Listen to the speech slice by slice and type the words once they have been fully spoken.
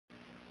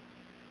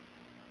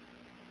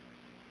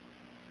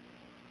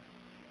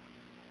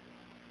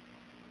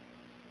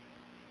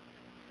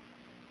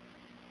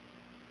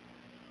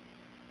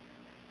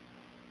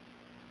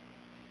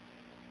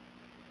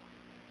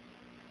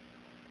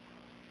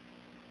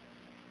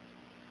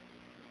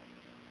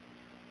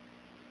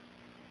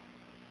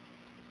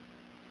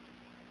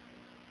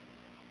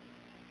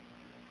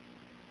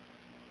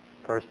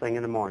first thing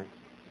in the morning.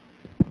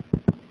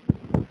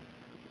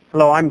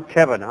 Hello, I'm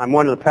Kevin. I'm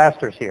one of the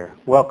pastors here.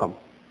 Welcome.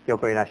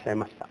 Yoko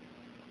irashaimashita.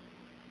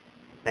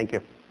 Thank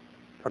you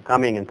for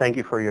coming, and thank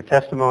you for your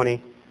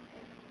testimony.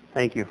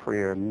 Thank you for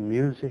your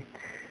music.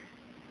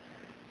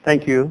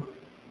 Thank you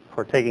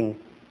for taking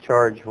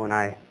charge when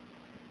I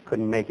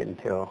couldn't make it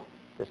until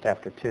just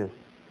after 2.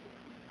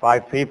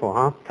 5 people,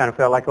 huh? Kind of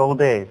felt like old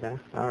days, huh?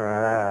 All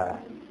right.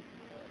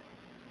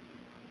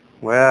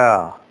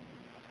 Well,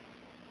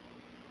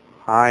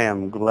 I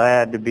am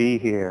glad to be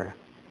here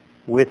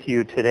with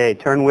you today.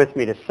 Turn with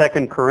me to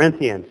 2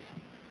 Corinthians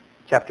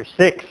chapter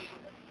 6.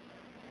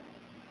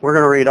 We're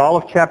going to read all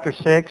of chapter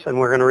 6, and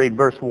we're going to read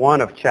verse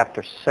 1 of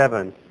chapter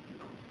 7.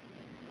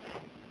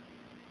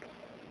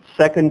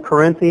 2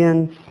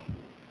 Corinthians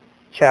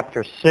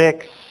chapter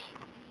 6.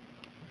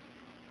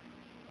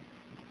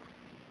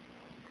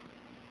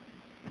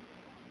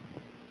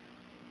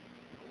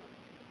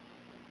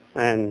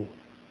 And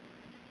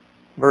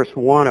verse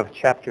 1 of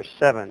chapter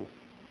 7.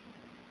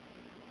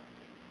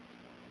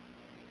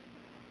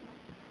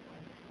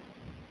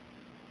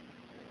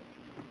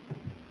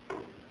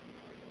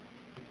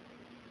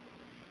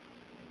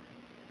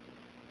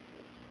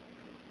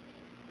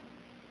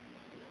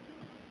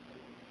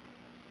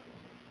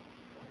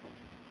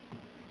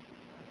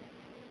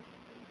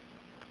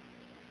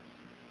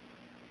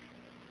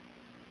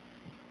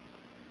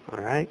 All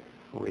right,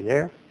 are we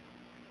there?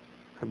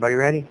 Everybody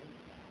ready?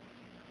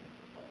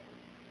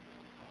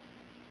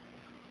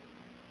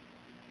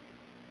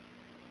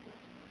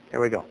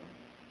 Here we go.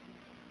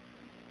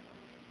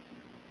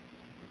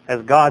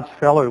 As God's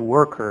fellow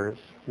workers,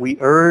 we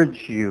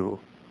urge you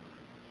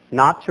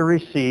not to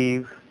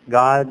receive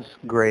God's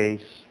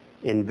grace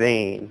in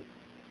vain.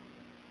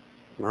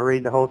 I'm going to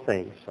read the whole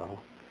thing.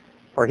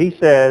 For he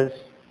says,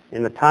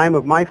 in the time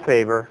of my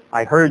favor,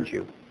 I heard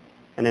you,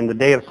 and in the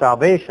day of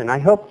salvation, I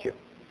helped you.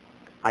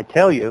 I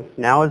tell you,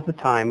 now is the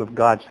time of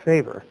God's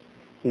favor.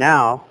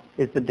 Now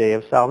is the day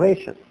of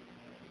salvation.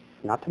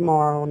 Not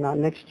tomorrow, not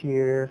next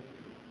year,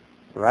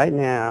 right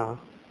now,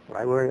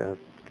 right where.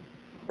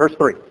 Verse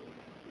 3.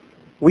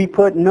 We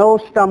put no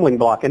stumbling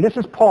block, and this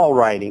is Paul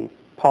writing,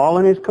 Paul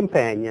and his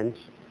companions.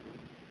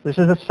 This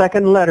is a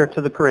second letter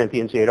to the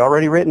Corinthians. He had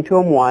already written to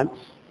them once.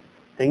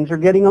 Things are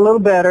getting a little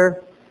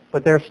better,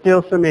 but there are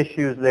still some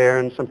issues there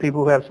and some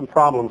people who have some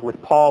problems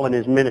with Paul and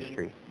his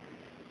ministry.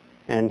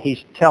 And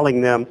he's telling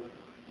them,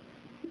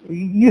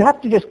 you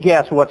have to just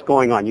guess what's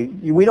going on.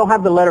 We don't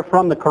have the letter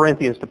from the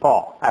Corinthians to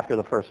Paul after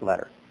the first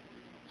letter.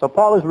 So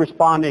Paul is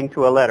responding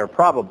to a letter,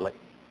 probably.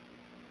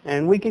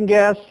 And we can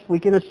guess, we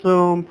can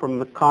assume from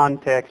the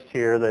context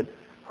here that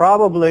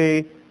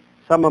probably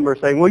some of them are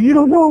saying, well, you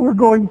don't know what we're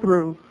going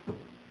through.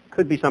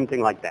 Could be something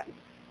like that.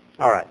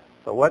 All right,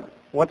 so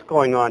what's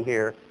going on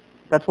here?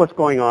 That's what's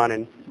going on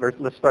in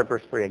let's start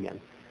verse 3 again.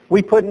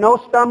 We put no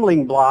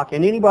stumbling block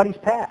in anyone's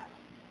path,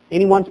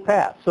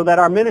 so that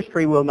our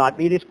ministry will not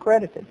be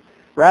discredited.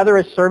 Rather,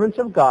 as servants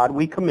of God,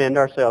 we commend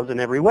ourselves in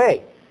every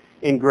way,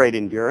 in great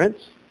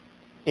endurance,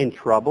 in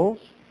troubles,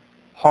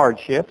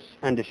 hardships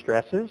and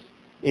distresses,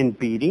 in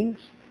beatings,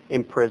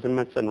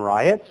 imprisonments and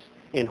riots,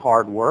 in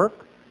hard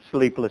work,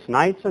 sleepless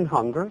nights and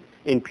hunger,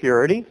 in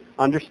purity,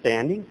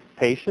 understanding,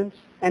 patience,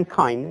 and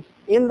kindness,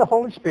 in the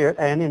Holy Spirit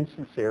and in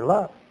sincere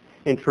love,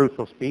 in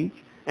truthful speech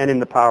and in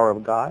the power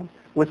of God,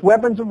 with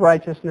weapons of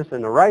righteousness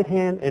in the right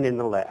hand and in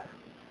the left,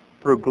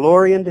 through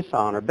glory and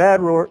dishonor,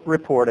 bad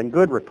report and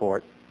good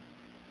report,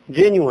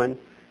 genuine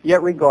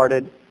yet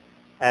regarded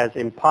as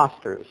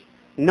impostors,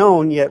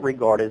 known yet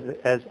regarded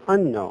as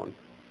unknown,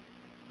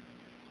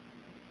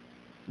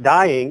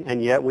 dying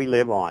and yet we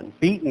live on,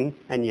 beaten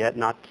and yet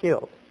not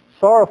killed,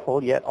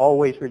 sorrowful yet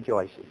always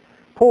rejoicing,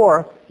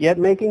 poor yet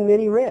making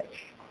many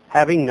rich,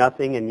 having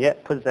nothing and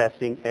yet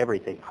possessing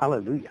everything.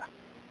 Hallelujah.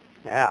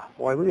 Yeah,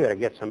 boy, we got to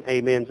get some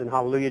amens and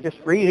hallelujah just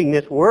reading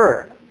this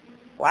word.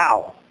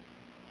 Wow.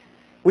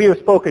 We have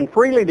spoken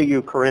freely to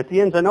you,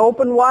 Corinthians, and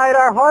opened wide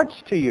our hearts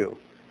to you.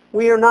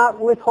 We are not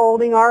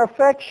withholding our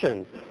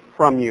affection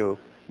from you,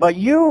 but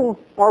you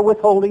are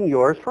withholding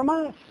yours from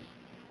us.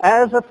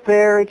 As a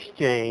fair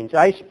exchange,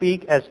 I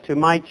speak as to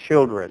my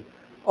children.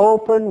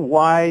 Open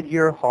wide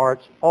your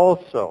hearts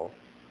also.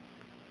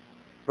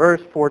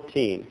 Verse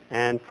 14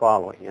 and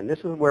following, and this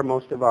is where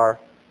most of our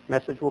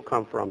message will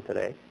come from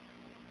today.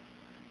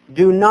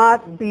 Do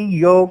not be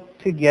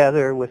yoked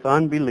together with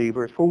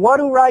unbelievers, for what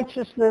do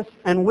righteousness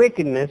and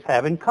wickedness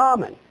have in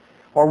common?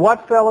 Or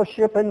what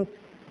fellowship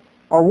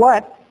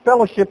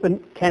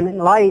can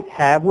light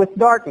have with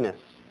darkness?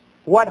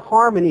 What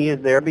harmony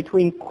is there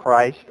between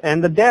Christ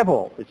and the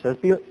devil? It says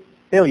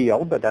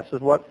Belial, but that's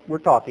what we're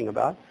talking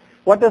about.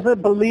 What does a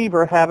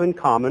believer have in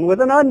common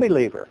with an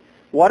unbeliever?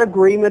 What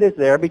agreement is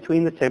there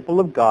between the temple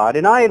of God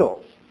and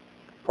idols?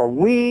 For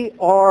we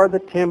are the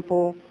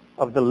temple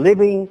of the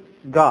living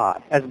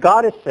God. As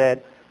God has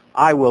said,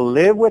 I will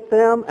live with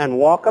them and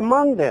walk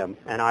among them,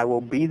 and I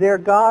will be their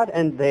God,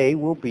 and they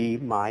will be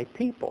my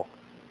people.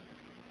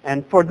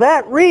 And for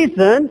that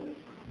reason,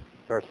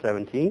 verse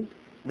 17,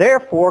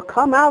 therefore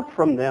come out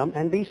from them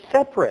and be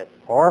separate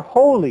or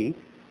holy,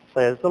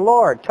 says the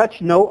Lord.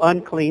 Touch no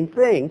unclean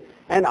thing,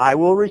 and I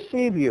will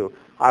receive you.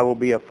 I will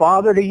be a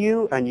father to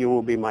you, and you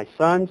will be my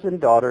sons and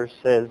daughters,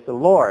 says the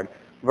Lord.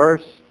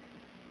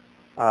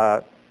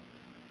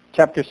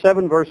 Chapter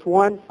 7, verse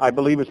 1, I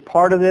believe is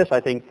part of this. I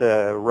think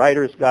the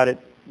writers got it.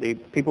 The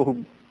people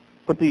who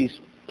put these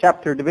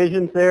chapter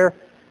divisions there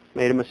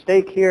made a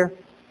mistake here.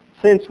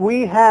 Since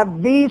we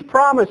have these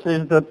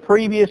promises, the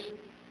previous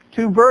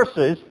two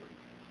verses,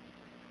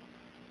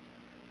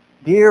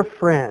 dear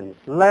friends,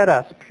 let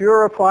us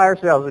purify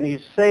ourselves. And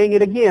he's saying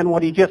it again,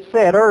 what he just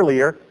said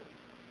earlier.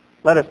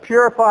 Let us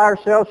purify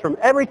ourselves from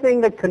everything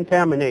that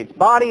contaminates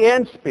body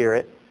and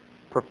spirit,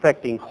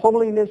 perfecting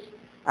holiness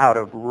out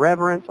of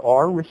reverence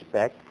or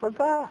respect for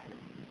God.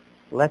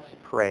 Let's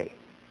pray.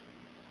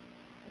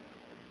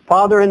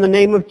 Father, in the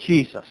name of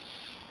Jesus,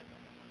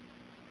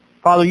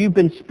 Father, you've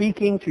been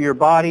speaking to your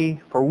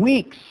body for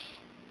weeks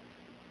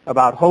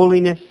about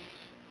holiness,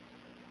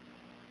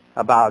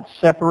 about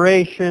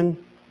separation.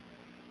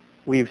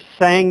 We've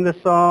sang the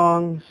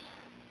songs.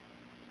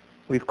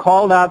 We've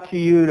called out to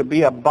you to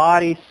be a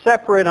body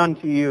separate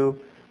unto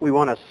you. We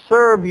want to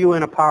serve you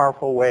in a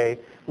powerful way.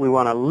 We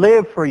want to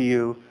live for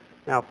you.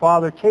 Now,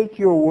 Father, take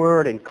your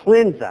word and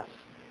cleanse us.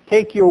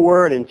 Take your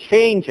word and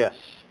change us.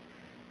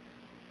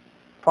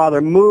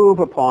 Father, move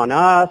upon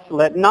us.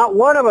 Let not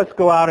one of us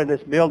go out of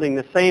this building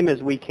the same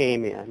as we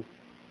came in.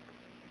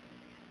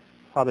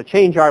 Father,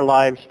 change our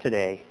lives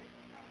today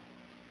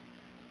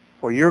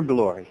for your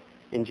glory.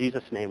 In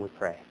Jesus' name we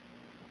pray.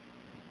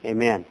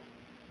 Amen.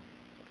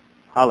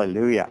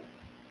 Hallelujah.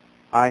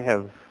 I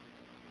have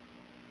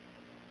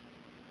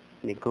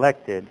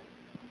neglected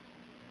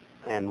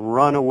and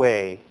run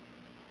away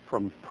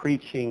from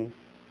preaching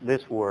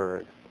this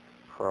word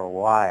for a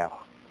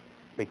while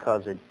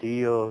because it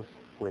deals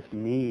with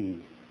me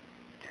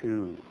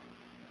too.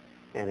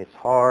 And it's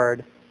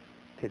hard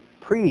to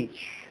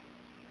preach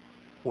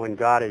when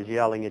God is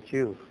yelling at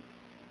you.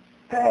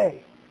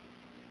 Hey,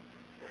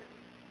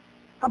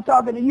 I'm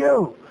talking to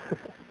you.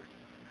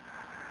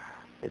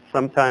 It's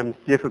sometimes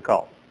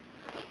difficult.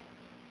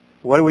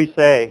 What do we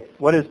say?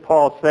 What does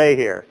Paul say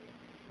here?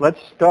 Let's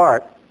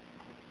start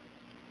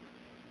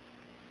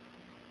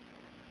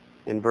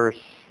in verse,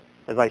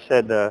 as I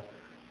said, the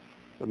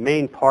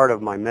main part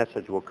of my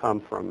message will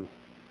come from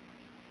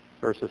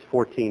verses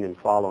 14 and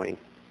following.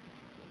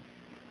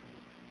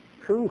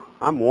 Whew,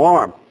 I'm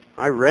warm.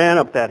 I ran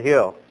up that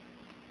hill.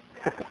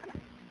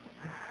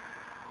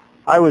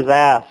 I was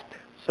asked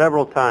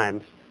several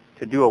times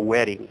to do a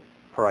wedding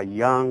for a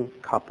young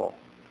couple.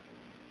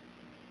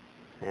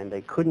 And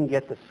they couldn't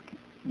get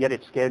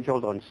it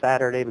scheduled on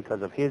Saturday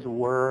because of his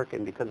work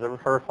and because of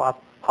her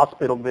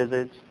hospital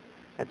visits,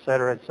 et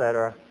cetera, et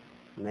cetera.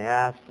 And they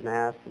asked, and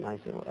I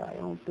said, well, I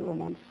don't do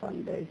them on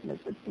Sundays. And they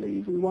said,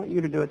 please, we want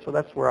you to do it. So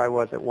that's where I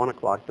was at 1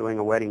 o'clock doing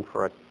a wedding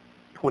for a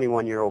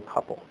 21-year-old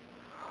couple.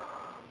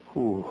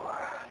 Ooh.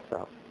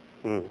 So,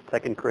 2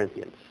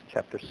 Corinthians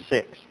chapter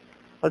 6.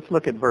 Let's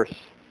look at verse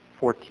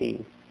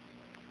 14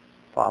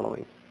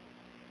 following.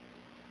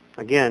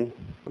 Again,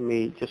 let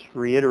me just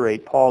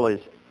reiterate, Paul is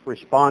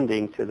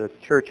responding to the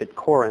church at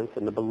Corinth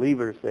and the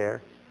believers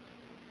there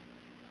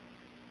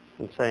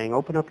and saying,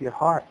 open up your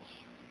hearts.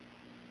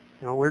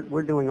 You know,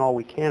 we're doing all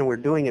we can. We're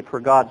doing it for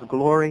God's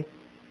glory.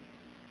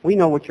 We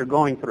know what you're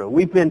going through.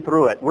 We've been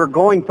through it. We're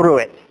going through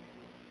it.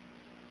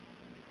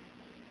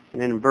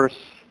 And then in verse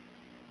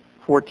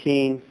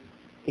 14,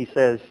 he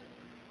says,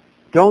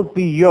 don't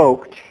be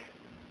yoked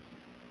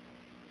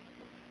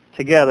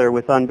together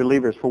with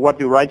unbelievers. For what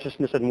do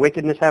righteousness and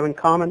wickedness have in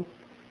common?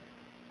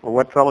 Or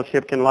what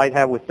fellowship can light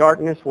have with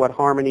darkness? What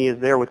harmony is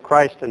there with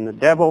Christ and the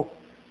devil?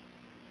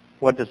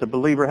 What does a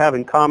believer have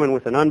in common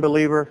with an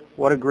unbeliever?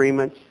 What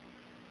agreements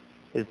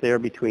is there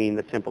between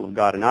the temple of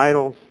God and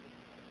idols?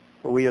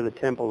 For we are the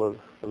temple of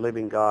the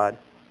living God.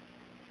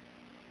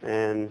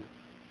 And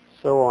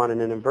so on.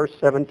 And then in verse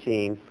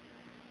 17,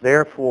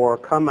 therefore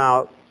come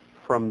out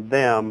from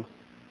them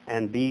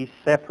and be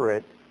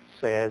separate,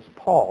 says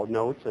Paul.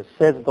 No, it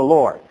says the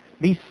Lord.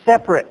 Be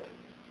separate.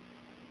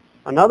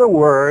 In other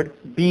words,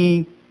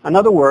 be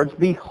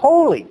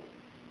holy.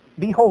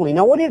 Be holy.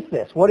 Now what is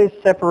this? What is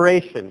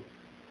separation?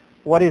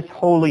 What is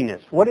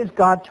holiness? What is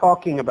God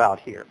talking about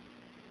here?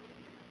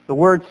 The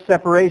word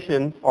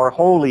separation or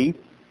holy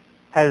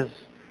has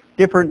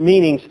different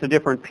meanings to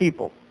different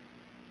people.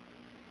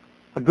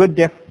 A good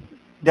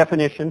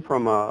definition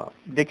from a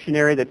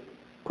dictionary that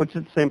puts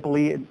it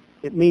simply,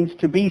 it means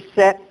to be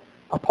set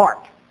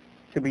apart.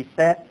 To be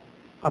set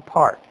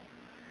apart.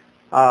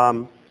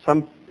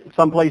 Some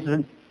places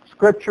in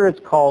Scripture it's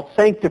called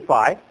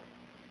sanctify.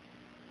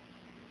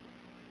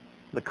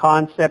 The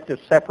concept of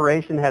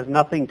separation has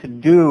nothing to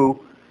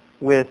do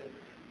with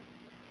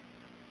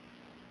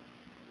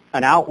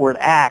an outward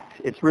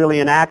act. It's really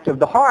an act of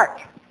the heart.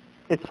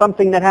 It's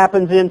something that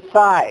happens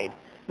inside.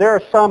 There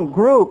are some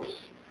groups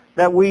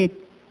that we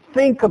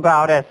think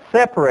about as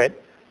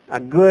separate. A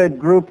good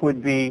group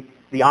would be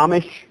the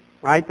Amish,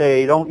 right?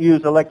 They don't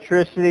use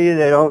electricity.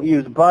 They don't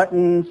use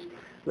buttons.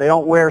 They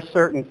don't wear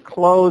certain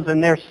clothes,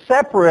 and they're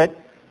separate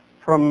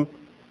from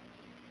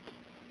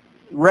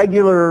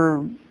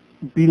regular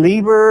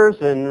believers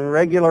and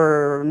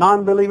regular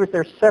non-believers,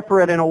 they're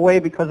separate in a way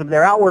because of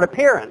their outward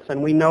appearance,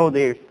 and we know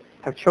they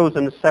have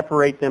chosen to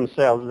separate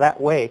themselves that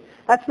way.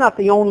 That's not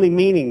the only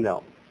meaning,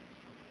 though.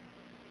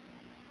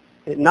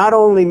 It not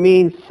only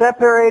means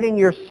separating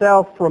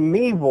yourself from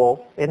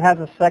evil, it has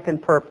a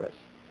second purpose.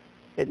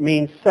 It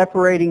means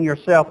separating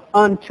yourself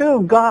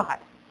unto God.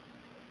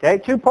 Okay,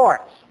 two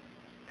parts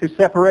to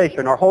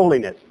separation or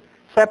holiness.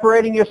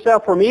 Separating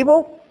yourself from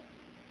evil,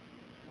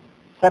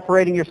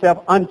 separating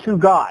yourself unto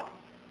God.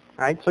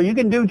 Right? So you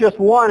can do just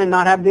one and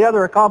not have the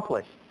other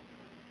accomplished.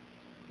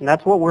 And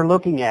that's what we're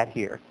looking at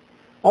here.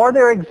 Are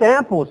there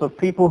examples of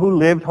people who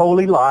lived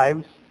holy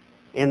lives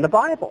in the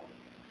Bible?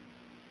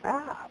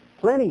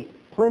 Plenty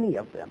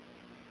of them.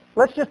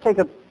 Let's just take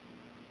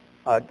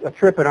a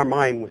trip in our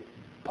mind with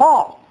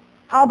Paul.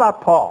 How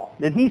about Paul?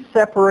 Did he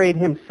separate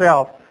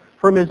himself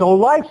from his old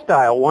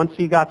lifestyle once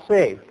he got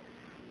saved?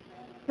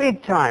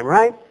 Big time,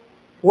 right?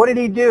 What did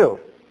he do?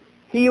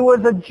 He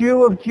was a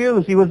Jew of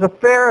Jews. He was a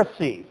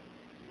Pharisee.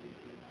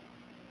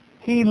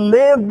 He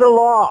lived the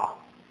law.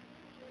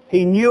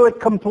 He knew it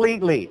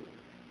completely.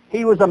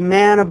 He was a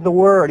man of the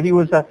Word. He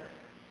was an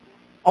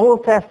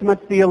Old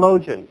Testament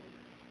theologian.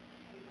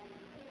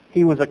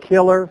 He was a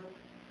killer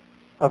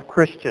of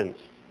Christians.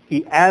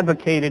 He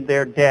advocated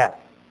their death.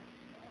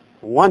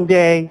 One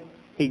day,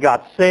 he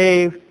got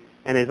saved,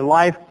 and his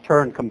life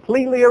turned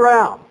completely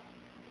around.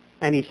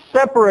 And he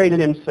separated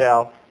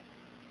himself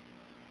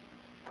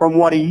from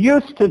what he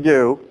used to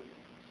do,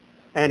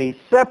 and he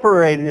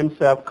separated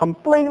himself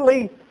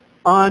completely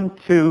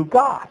unto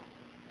God.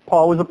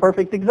 Paul was a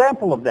perfect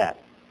example of that.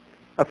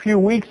 A few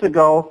weeks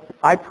ago,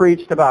 I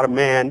preached about a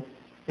man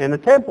in the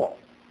temple.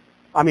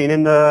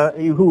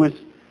 Who was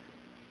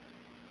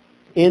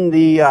in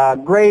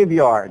the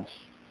graveyards,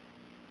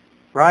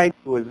 right?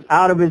 He was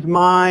out of his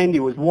mind. He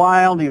was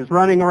wild. He was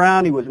running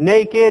around. He was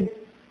naked.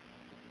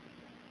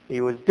 He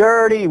was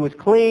dirty. He was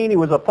clean. He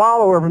was a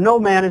follower of no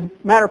man. As a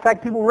matter of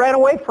fact, people ran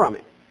away from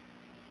him.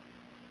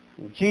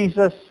 And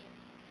Jesus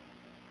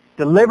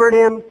delivered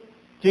him.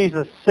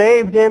 Jesus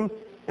saved him.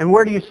 And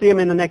where do you see him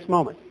in the next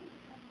moment?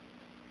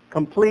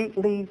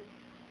 Completely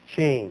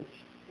changed.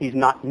 He's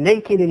not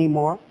naked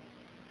anymore.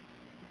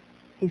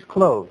 He's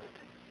clothed.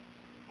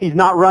 He's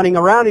not running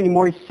around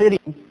anymore. He's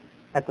sitting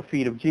at the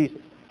feet of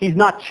Jesus. He's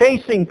not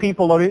chasing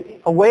people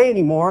away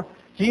anymore.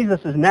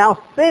 Jesus is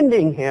now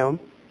sending him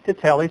to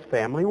tell his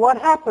family what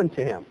happened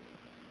to him.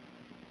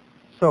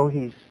 So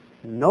he's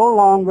no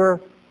longer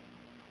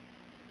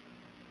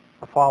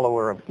a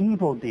follower of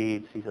evil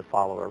deeds. He's a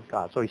follower of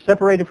God. So he's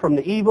separated from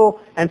the evil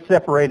and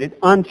separated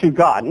unto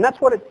God. And that's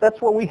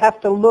what we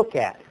have to look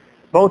at,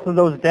 both of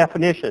those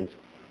definitions.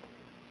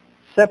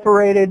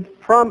 Separated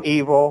from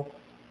evil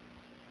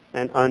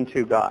and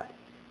unto God.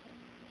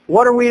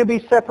 What are we to be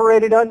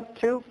separated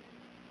unto?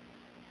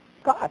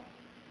 God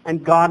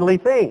and godly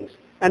things.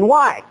 And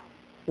why?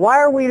 Why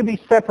are we to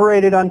be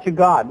separated unto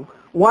God?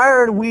 Why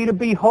are we to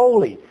be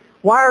holy?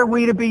 Why are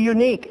we to be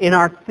unique in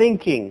our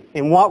thinking,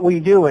 in what we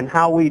do and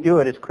how we do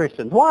it as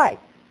Christians? Why?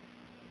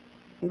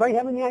 Anybody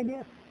have any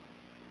idea?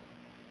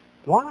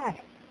 Why?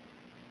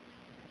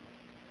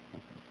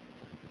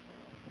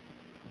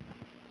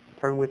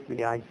 Turn with me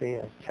to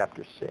Isaiah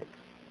chapter 6.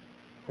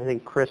 I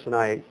think Chris and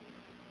I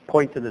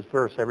point to this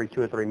verse every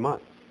 2 or 3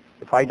 months.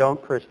 If I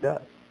don't, Chris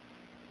does.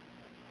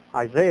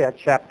 Isaiah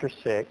chapter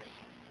 6,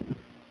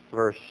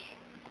 verses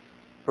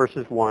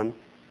 1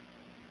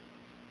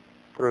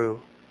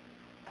 through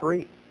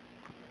 3.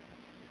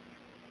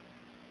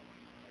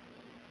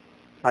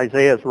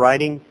 Isaiah is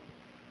writing.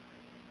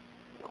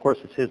 Of course,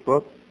 it's his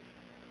book.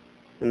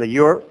 In the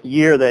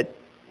year that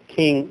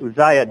King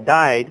Uzziah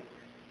died,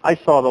 I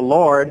saw the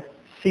Lord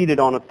seated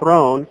on a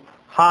throne,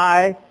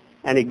 high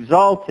and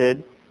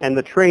exalted, and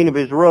the train of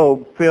his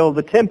robe filled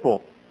the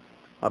temple.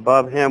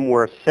 Above him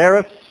were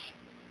seraphs,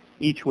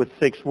 each with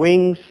 6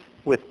 wings.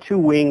 With 2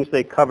 wings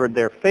they covered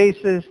their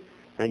faces.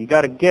 Now you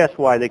got to guess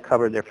why they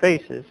covered their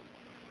faces.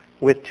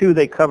 With 2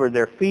 they covered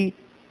their feet,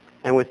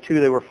 and with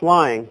 2 they were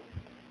flying.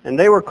 And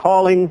they were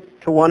calling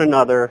to one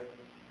another,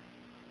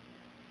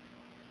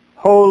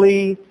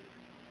 Holy,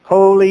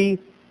 holy,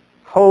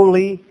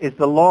 holy is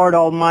the Lord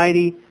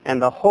Almighty,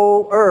 and the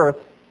whole earth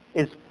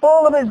is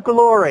full of his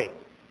glory.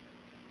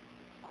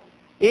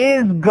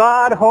 Is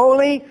God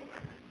holy?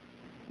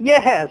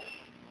 Yes.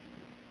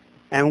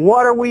 And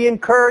what are we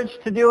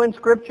encouraged to do in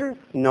Scripture?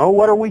 No,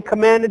 what are we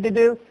commanded to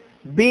do?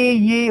 Be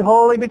ye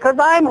holy because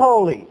I'm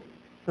holy,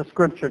 the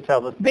Scripture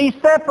tells us. Be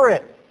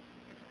separate.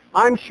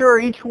 I'm sure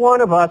each one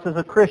of us as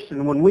a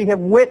Christian, when we have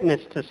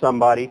witnessed to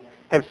somebody,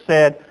 have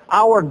said,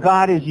 our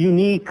God is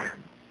unique.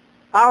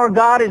 Our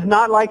God is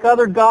not like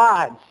other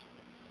gods.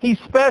 He's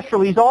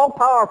special. He's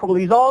all-powerful.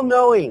 He's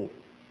all-knowing.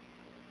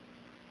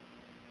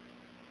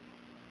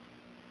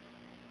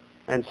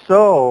 And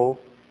so,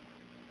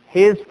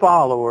 his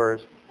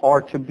followers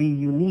are to be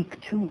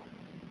unique too.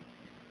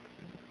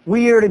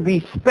 We are to be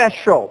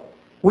special.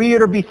 We are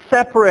to be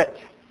separate.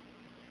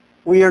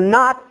 We are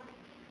not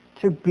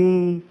to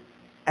be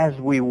as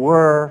we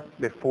were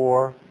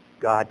before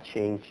God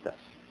changed us.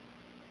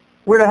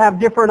 We're to have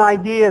different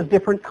ideas,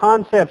 different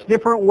concepts,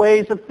 different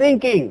ways of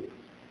thinking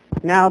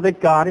now that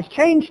God has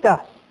changed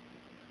us.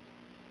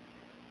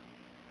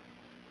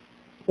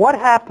 What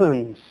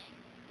happens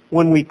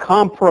when we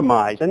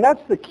compromise? And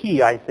that's the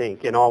key, I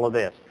think, in all of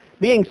this.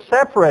 Being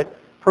separate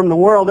from the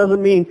world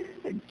doesn't mean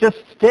just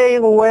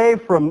staying away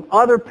from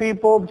other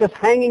people, just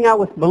hanging out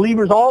with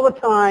believers all the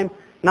time,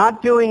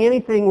 not doing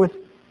anything with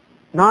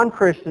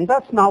non-Christians.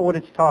 That's not what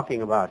it's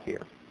talking about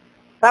here.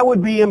 That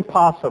would be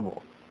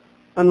impossible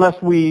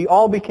unless we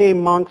all became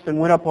monks and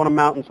went up on a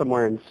mountain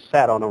somewhere and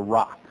sat on a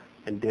rock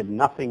and did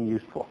nothing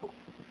useful.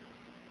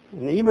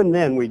 And even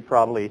then we'd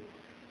probably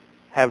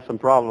have some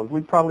problems.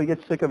 We'd probably get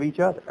sick of each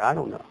other. I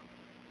don't know.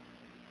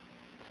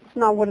 That's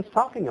not what it's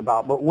talking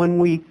about. But when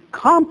we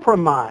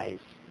compromise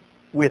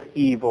with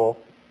evil,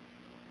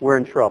 we're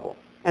in trouble.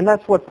 And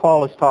that's what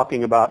Paul is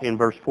talking about in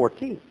verse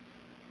 14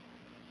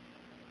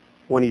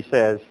 when he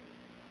says,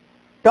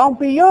 don't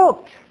be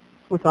yoked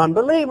with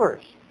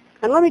unbelievers.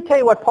 And let me tell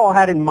you what Paul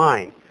had in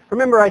mind.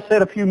 Remember I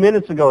said a few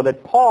minutes ago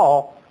that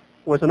Paul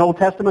was an Old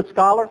Testament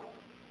scholar?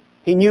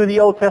 He knew the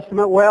Old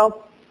Testament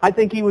well. I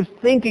think he was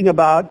thinking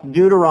about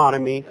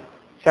Deuteronomy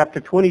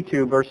chapter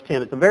 22, verse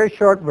 10. It's a very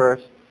short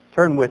verse.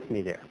 Turn with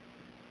me there.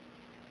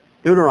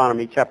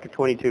 Deuteronomy chapter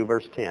 22,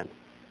 verse 10.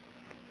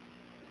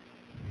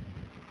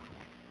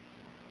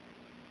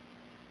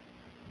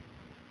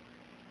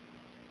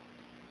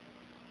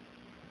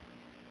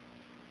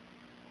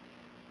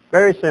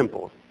 Very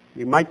simple.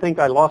 You might think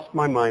I lost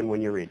my mind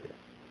when you read this.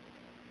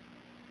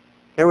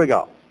 Here we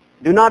go.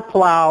 Do not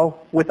plow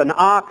with an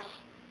ox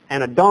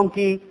and a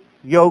donkey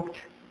yoked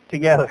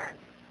together.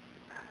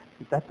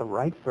 Is that the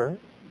right verse?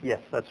 Yes,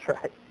 that's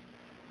right.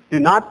 Do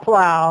not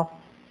plow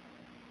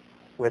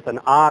with an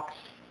ox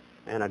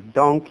and a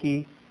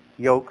donkey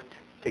yoked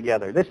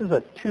together. This is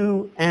a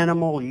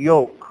two-animal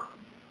yoke.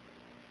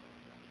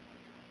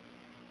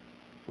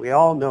 We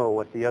all know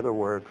what the other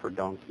word for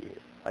donkey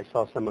is. I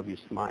saw some of you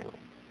smiling.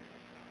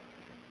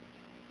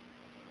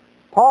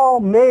 Paul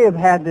may have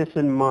had this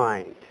in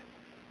mind.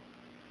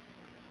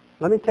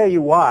 Let me tell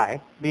you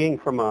why, being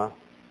from a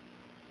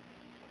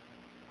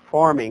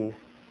farming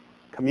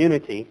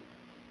community,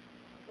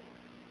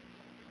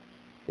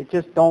 it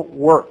just don't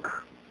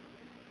work.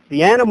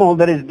 The animal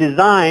that is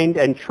designed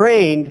and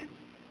trained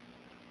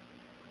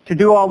to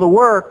do all the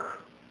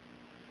work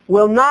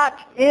will not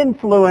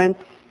influence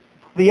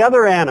the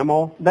other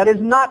animal that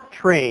is not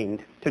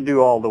trained to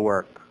do all the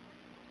work.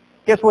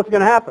 Guess what's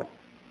going to happen?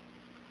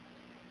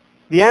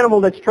 The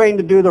animal that's trained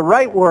to do the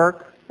right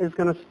work is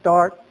going to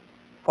start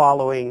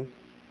following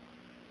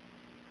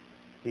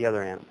the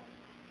other animal.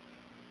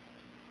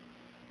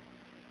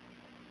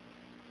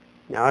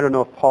 Now, I don't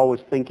know if Paul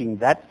was thinking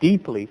that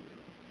deeply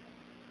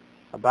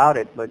about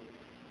it, but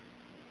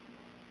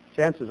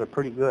chances are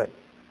pretty good.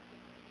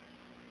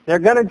 They're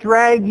going to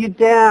drag you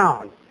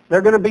down.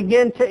 They're going to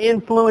begin to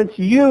influence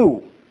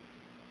you.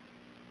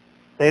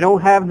 They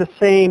don't have the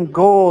same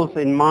goals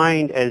in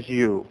mind as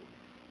you.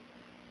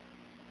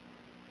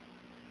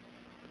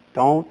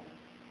 Don't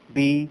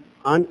be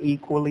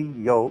unequally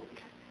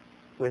yoked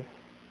with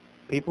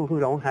people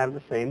who don't have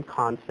the same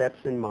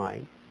concepts in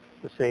mind,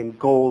 the same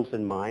goals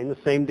in mind,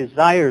 the same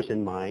desires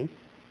in mind,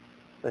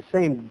 the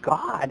same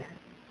God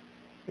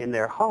in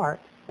their heart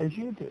as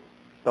you do.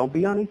 Don't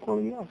be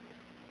unequally yoked.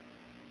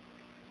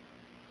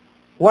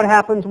 What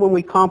happens when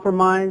we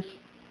compromise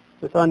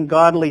with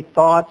ungodly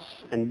thoughts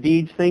and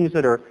deeds, things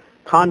that are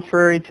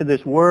contrary to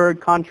this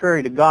word,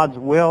 contrary to God's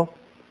will?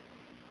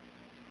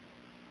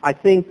 I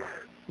think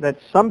that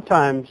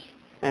sometimes,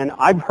 and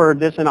I've heard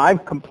this and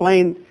I've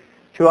complained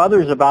to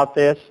others about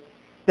this,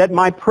 that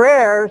my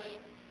prayers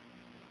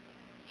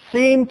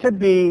seem to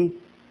be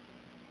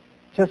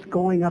just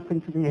going up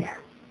into the air.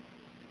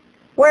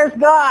 Where's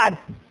God?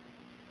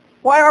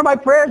 Why aren't my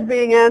prayers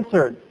being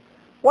answered?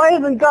 Why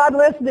isn't God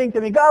listening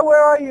to me? God,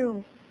 where are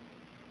you?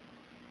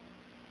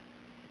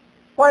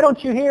 Why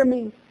don't you hear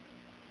me?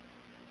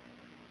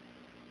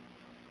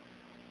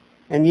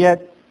 And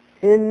yet,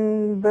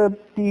 in the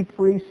deep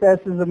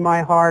recesses of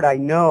my heart, I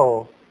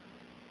know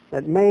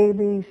that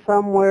maybe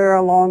somewhere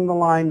along the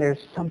line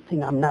there's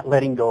something I'm not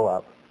letting go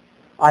of.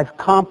 I've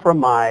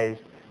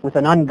compromised with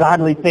an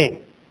ungodly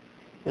thing,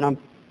 and I'm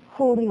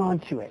holding on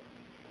to it.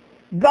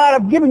 God,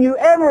 I've given you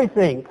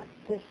everything.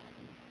 This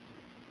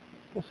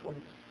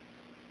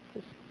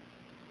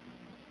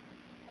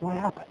what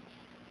happens?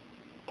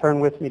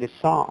 Turn with me to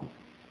Psalm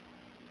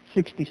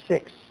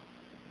 66,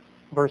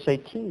 verse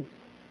 18.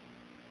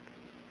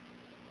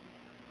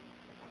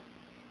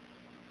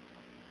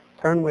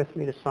 Turn with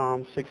me to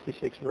Psalm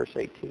 66, verse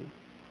 18.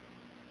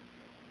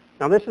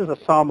 Now this is a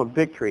psalm of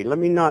victory. Let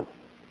me not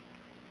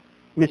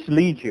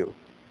mislead you.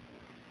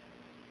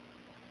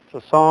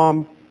 It's a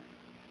psalm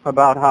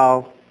about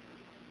how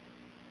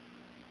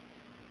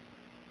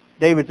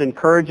David's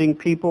encouraging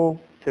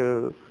people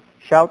to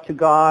shout to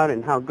God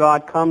and how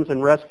God comes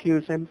and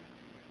rescues him.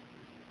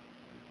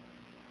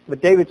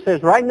 But David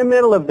says right in the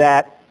middle of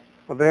that,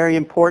 a very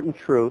important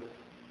truth.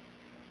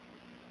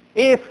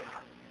 If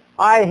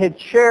I had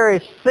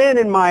cherished sin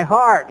in my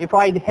heart, if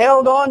I'd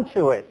held on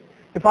to it,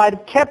 if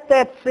I'd kept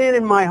that sin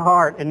in my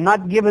heart and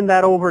not given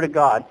that over to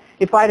God,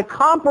 if I'd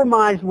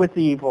compromised with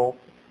evil,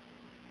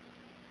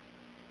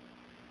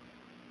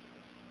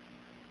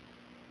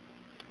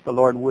 the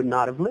Lord would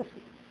not have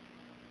listened.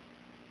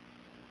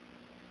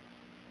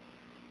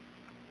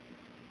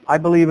 I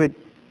believe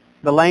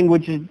the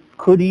language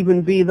could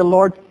even be the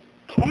Lord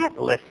can't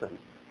listen,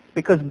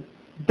 because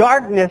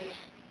darkness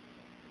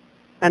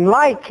and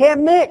light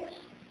can't mix.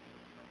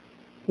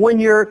 When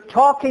you're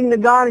talking to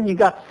God and you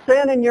got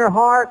sin in your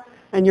heart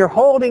and you're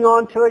holding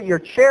on to it, you're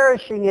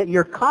cherishing it,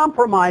 you're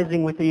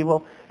compromising with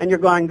evil, and you're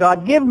going,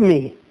 God, give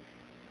me.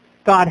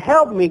 God,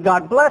 help me.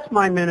 God, bless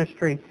my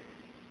ministry.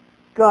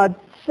 God,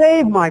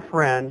 save my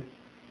friend.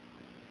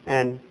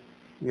 And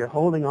you're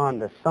holding on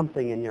to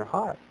something in your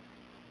heart.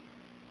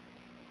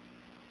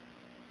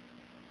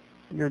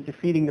 You're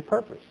defeating the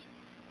purpose.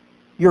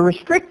 You're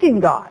restricting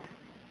God.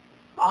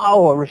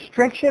 Oh, a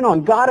restriction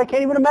on God? I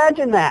can't even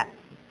imagine that.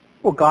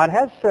 Well, God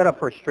has set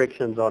up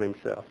restrictions on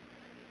himself.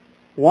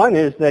 One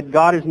is that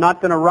God is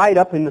not going to write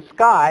up in the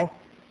sky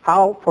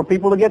how for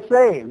people to get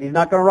saved. He's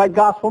not going to write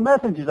gospel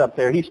messages up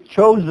there. He's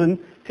chosen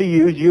to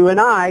use you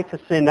and I to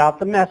send out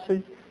the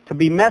message, to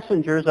be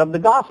messengers of the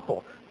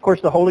gospel. Of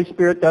course, the Holy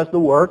Spirit does the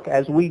work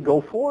as we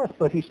go forth,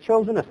 but he's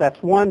chosen us.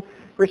 That's one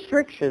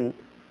restriction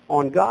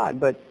on God.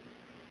 But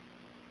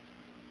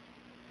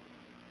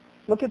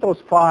look at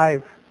those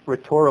 5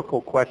 rhetorical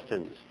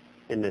questions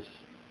in this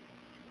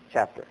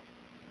chapter,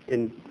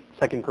 in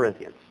 2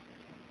 Corinthians.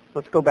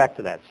 Let's go back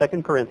to that.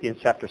 2 Corinthians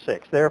chapter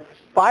 6. There are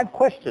 5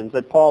 questions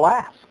that Paul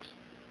asks,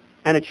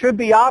 and it should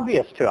be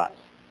obvious to us.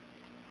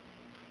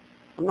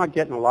 I'm not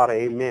getting a lot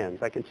of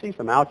amens. I can see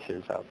some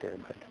ouches out there,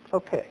 but it's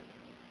okay.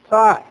 It's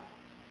all right.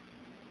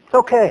 It's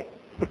okay.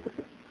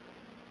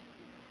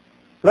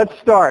 Let's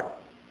start.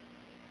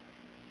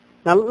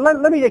 Now,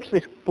 let me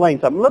explain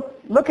something.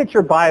 Look at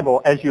your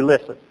Bible as you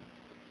listen.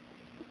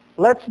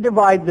 Let's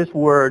divide this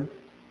word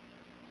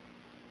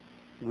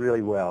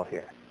really well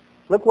here.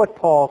 Look what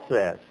Paul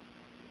says.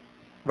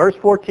 Verse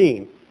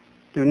 14,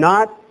 do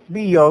not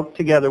be yoked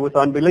together with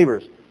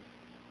unbelievers.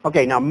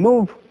 Okay, now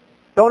move.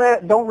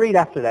 Don't read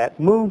after that.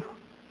 Move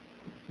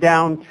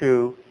down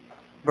to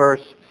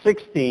verse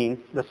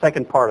 16, the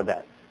second part of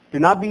that. Do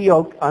not be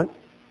yoked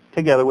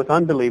together with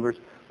unbelievers,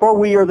 for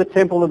we are the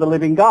temple of the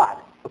living God.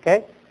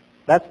 Okay?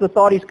 That's the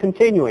thought he's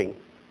continuing.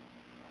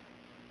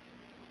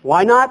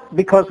 Why not?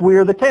 Because we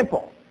are the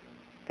temple.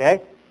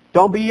 Okay?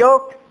 Don't be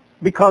yoked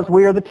because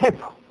we are the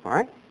temple. All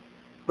right?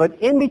 But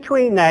in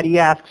between that, he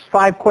asks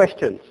 5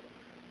 questions.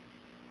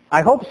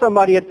 I hope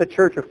somebody at the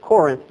church of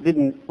Corinth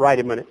didn't write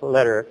him a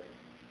letter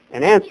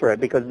and answer it,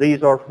 because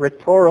these are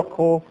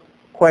rhetorical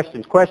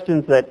questions,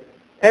 questions that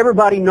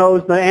everybody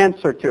knows the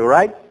answer to,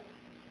 right?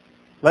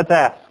 Let's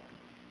ask.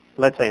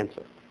 Let's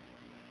answer.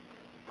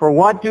 For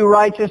what do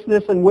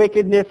righteousness and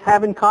wickedness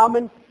have in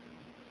common?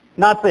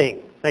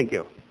 Nothing. Thank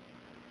you.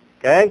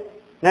 Okay?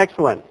 Next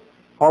one.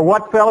 Or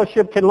what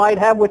fellowship can light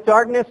have with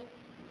darkness?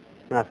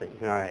 Nothing.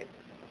 All right.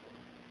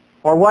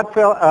 Or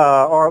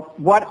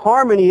what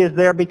harmony is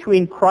there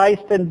between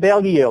Christ and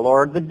Belial,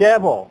 or the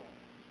devil?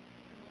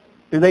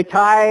 Do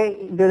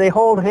they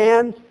hold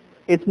hands?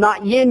 It's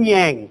not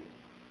yin-yang. You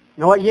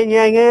know what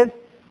yin-yang is?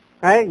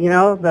 Right? You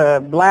know,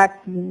 the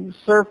black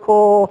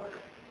circle,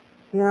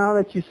 you know,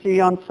 that you see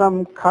on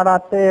some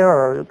karate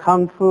or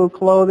kung fu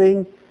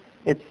clothing.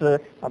 It's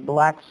a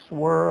black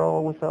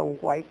swirl with a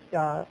white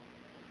dot,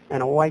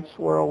 and a white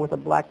swirl with a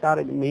black dot.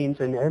 It means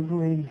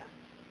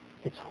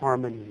it's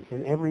harmony.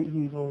 In every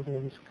evil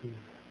there is good.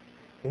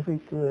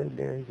 Every good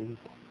there is evil.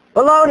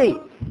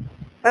 Baloney!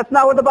 That's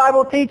not what the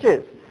Bible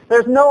teaches.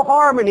 There's no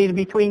harmony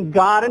between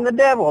God and the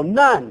devil.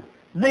 None.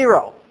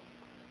 Zero.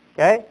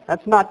 Okay?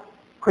 That's not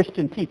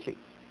Christian teaching.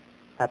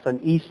 That's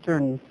an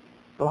Eastern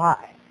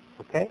lie.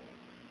 Okay?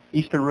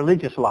 Eastern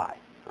religious lie.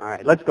 All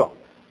right, let's go.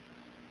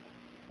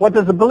 What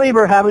does a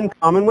believer have in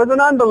common with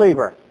an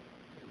unbeliever?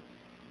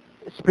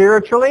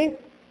 Spiritually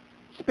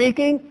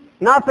speaking,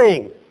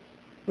 nothing.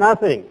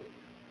 Nothing.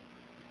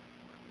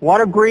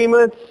 What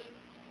agreements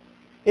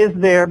is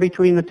there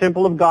between the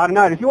temple of God and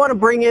God? If you want to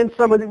bring in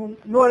you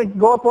want to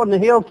go up on the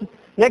hill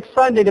next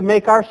Sunday to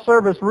make our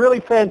service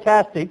really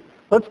fantastic,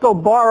 let's go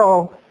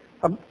borrow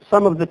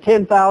some of the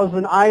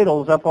 10,000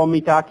 idols up on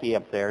Mitaki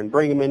up there and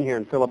bring them in here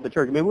and fill up the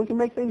church. Maybe we can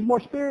make things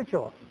more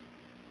spiritual.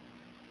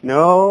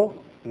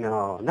 No,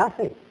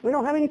 nothing. We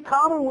don't have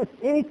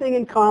anything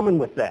in common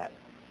with that.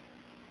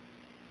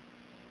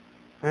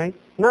 Right?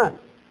 None.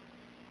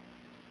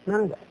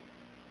 None of that.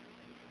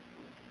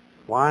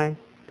 Why?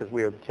 Because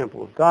we are the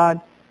temple of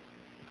God.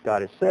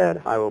 God has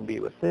said, I will be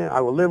with them.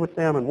 I will live with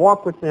them and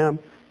walk with them,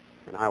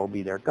 and I will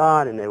be their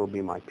God, and they will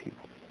be my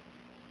people.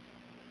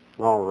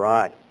 All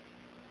right.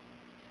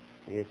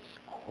 It's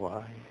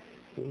quiet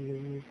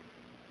here.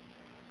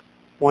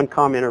 One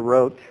commenter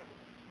wrote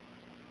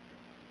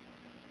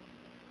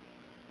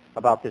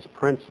about this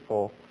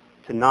principle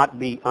to not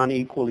be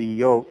unequally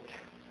yoked.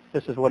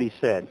 This is what he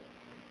said.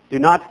 Do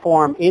not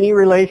form any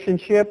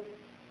relationship,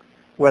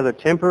 whether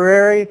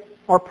temporary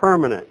or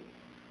permanent,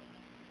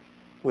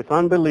 with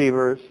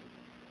unbelievers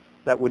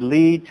that would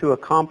lead to a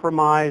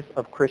compromise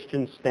of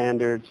Christian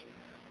standards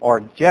or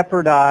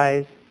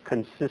jeopardize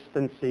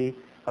consistency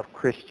of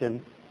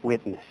Christian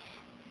witness.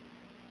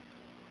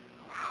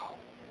 Wow.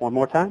 One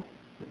more time.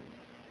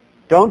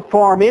 Don't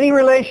form any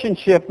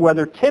relationship,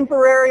 whether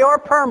temporary or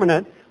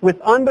permanent, with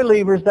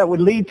unbelievers that would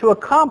lead to a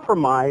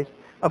compromise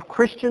of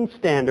Christian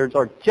standards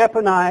or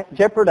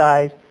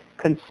jeopardize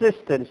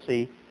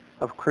consistency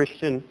of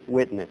Christian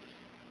witness.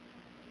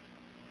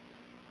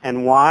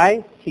 And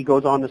why? He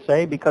goes on to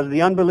say, because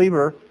the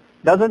unbeliever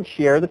doesn't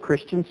share the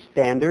Christian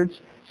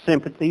standards,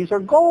 sympathies, or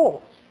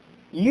goals.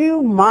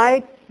 You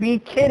might be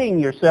kidding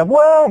yourself.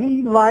 Well,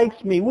 he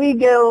likes me. We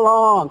get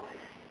along.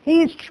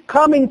 He's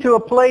coming to a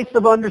place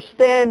of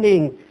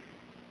understanding.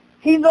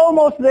 He's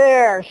almost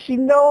there. She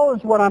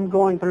knows what I'm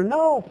going through.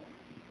 No,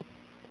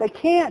 they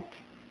can't.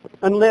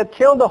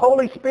 Until the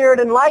Holy Spirit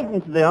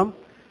enlightens them,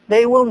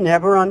 they will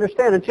never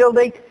understand. Until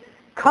they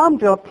come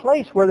to a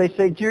place where they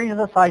say,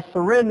 Jesus, I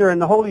surrender,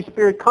 and the Holy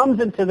Spirit comes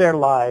into their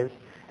lives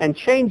and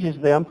changes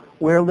them,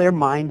 will their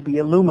mind be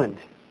illumined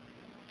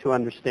to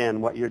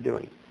understand what you're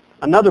doing.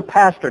 Another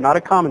pastor, not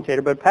a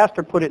commentator, but a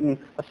pastor put it in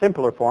a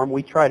simpler form.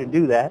 We try to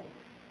do that.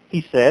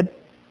 He said,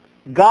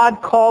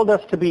 God called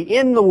us to be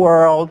in the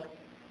world,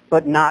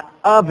 but not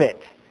of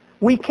it.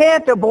 We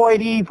can't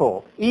avoid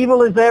evil.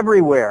 Evil is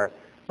everywhere,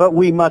 but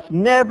we must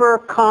never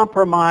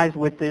compromise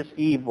with this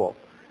evil.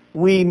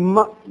 We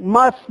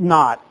must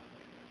not,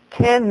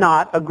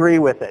 cannot agree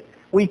with it.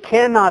 We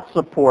cannot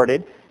support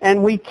it,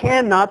 and we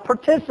cannot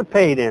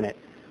participate in it.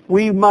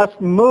 We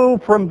must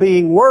move from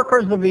being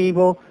workers of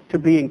evil to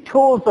being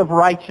tools of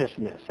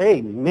righteousness.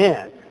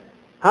 Amen.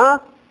 Huh?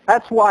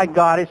 That's why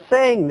God is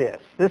saying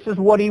this. This is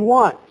what he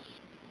wants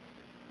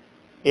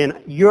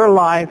in your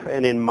life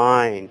and in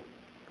mine.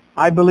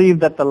 I believe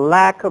that the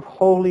lack of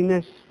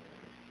holiness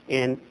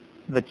in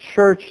the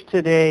church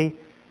today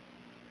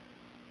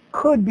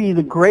could be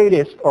the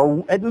greatest,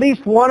 or at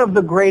least one of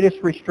the greatest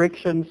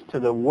restrictions to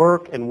the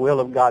work and will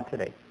of God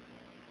today.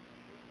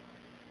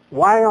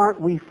 Why aren't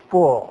we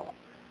full?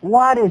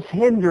 What is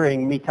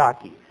hindering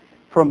Mitaki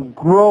from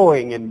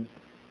growing and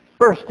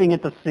bursting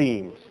at the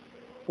seams?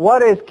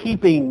 What is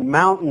keeping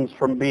mountains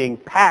from being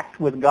packed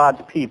with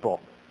God's people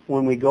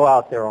when we go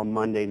out there on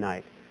Monday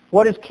night?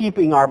 What is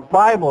keeping our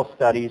Bible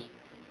studies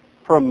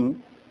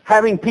from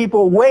having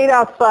people wait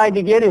outside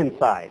to get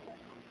inside?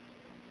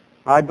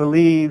 I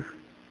believe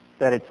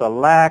that it's a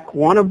lack,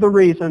 one of the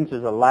reasons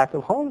is a lack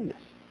of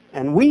holiness.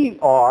 And we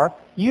are,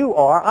 you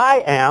are,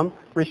 I am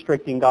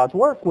restricting God's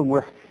work when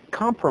we're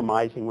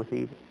compromising with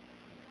evil.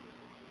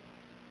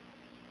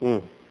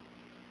 You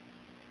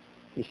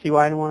see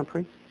why I don't want to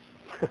preach?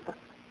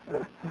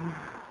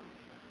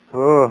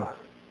 Oh.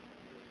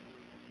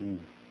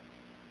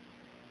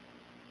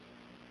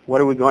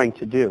 What are we going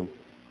to do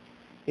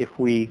if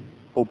we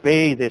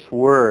obey this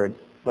word?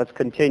 Let's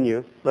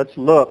continue. Let's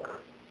look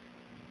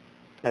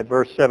at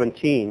verse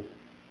 17.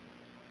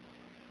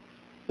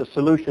 The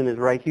solution is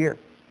right here.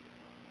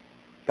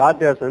 God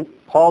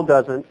doesn't, Paul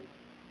doesn't,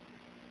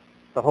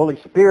 the Holy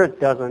Spirit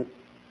doesn't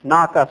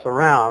knock us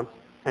around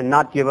and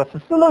not give us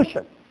a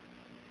solution.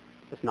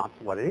 That's not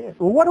what it is.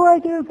 Well, what do I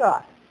do,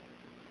 God?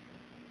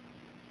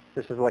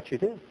 This is what you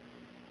do.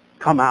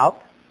 Come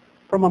out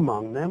from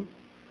among them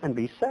and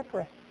be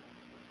separate.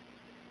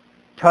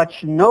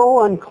 Touch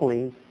no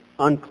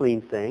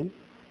unclean thing,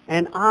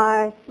 and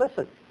I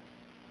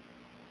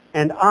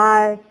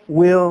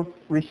will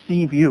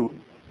receive you.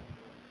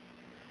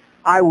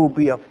 I will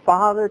be a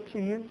father to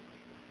you.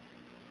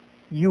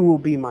 You will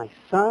be my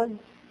son.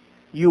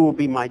 You will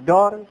be my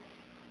daughter,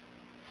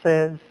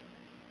 says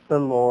the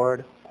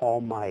Lord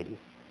Almighty.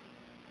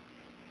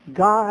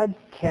 God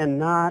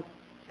cannot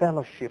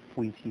fellowship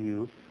with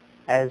you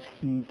as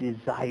he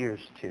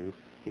desires to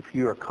if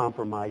you are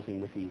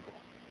compromising with evil.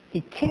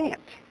 He can't.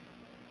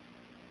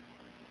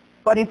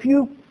 But if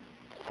you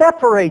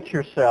separate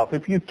yourself,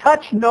 if you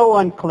touch no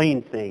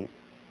unclean thing,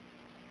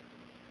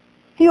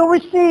 he'll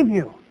receive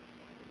you.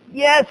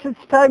 Yes,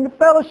 it's time to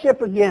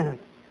fellowship again.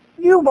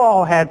 You've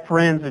all had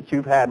friends that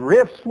you've had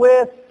rifts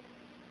with.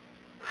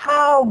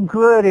 How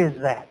good is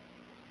that?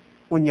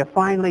 When you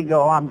finally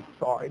go, I'm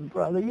sorry,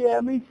 brother.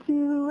 Yeah, me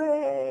too.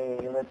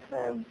 Hey, let's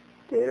have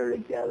dinner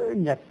together.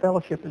 And that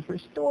fellowship is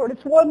restored.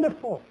 It's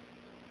wonderful.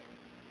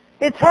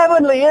 It's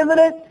heavenly, isn't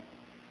it?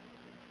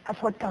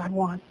 That's what God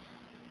wants.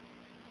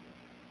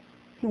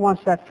 He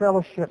wants that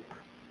fellowship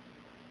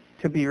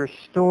to be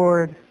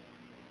restored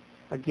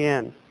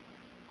again.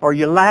 Are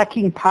you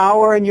lacking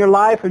power in your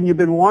life and you've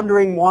been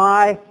wondering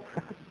why?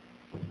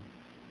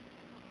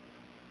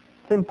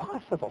 It's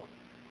impossible.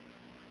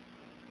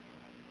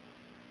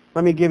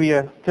 Let me give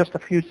you just a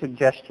few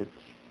suggestions.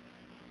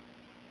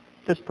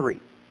 Just 3.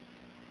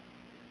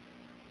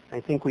 I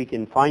think we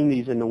can find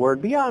these in the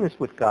Word. Be honest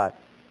with God.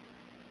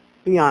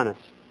 Be honest.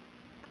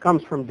 It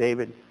comes from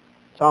David.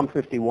 Psalm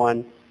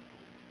 51.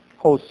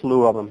 Whole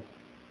slew of them.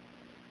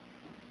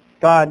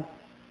 God,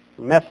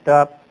 I'm messed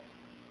up.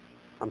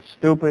 I'm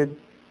stupid.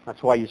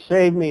 That's why you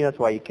saved me. That's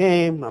why you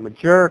came. I'm a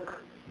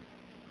jerk.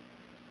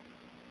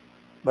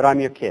 But I'm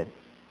your kid.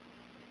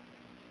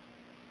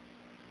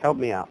 Help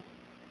me out.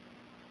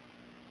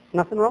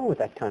 Nothing wrong with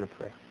that kind of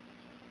prayer.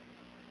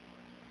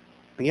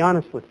 Be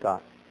honest with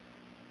God.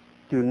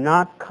 Do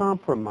not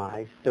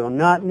compromise. Do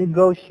not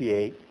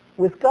negotiate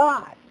with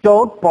God.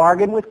 Don't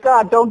bargain with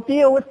God. Don't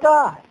deal with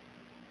God.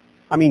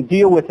 I mean,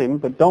 deal with him,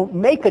 but don't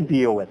make a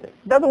deal with him.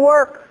 It doesn't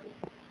work.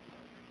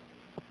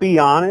 Be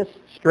honest,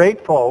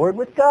 straightforward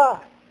with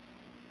God.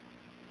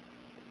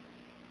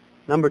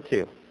 Number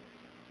 2,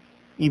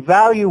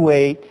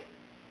 evaluate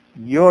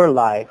your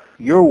life,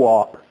 your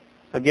walk,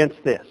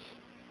 against this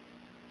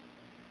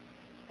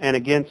and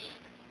against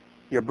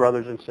your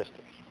brothers and sisters.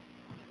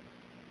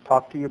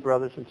 Talk to your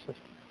brothers and sisters.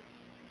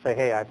 Say,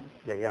 hey, I've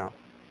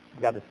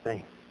got this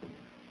thing.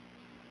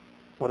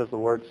 What does the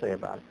Word say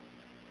about it?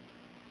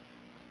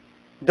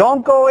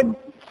 Don't go in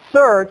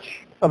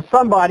search of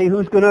somebody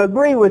who's going to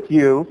agree with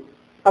you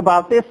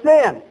about this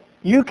sin.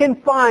 You can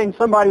find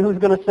somebody who's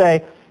going to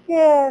say,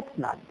 yeah, it's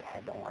not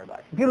bad, don't worry about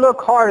it. If you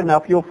look hard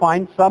enough, you'll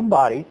find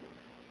somebody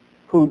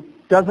who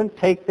doesn't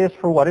take this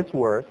for what it's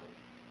worth,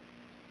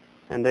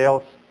 and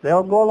they'll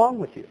go along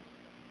with you.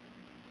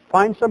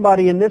 Find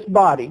somebody in this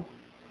body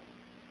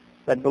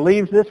that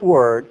believes this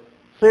word,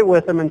 sit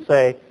with them and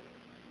say,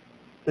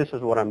 this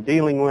is what I'm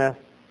dealing with.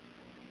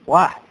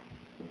 Why?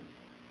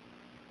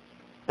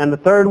 And the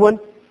third one,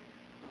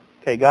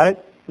 okay, got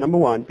it? Number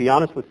 1, be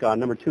honest with God.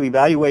 Number 2,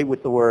 evaluate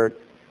with the Word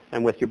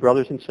and with your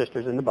brothers and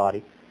sisters in the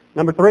body.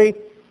 Number 3,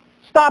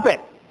 stop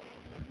it.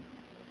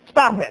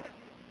 Stop it.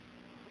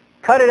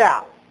 Cut it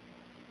out.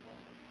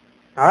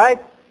 All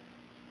right?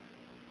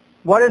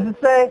 What does it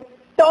say?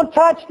 Don't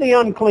touch the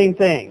unclean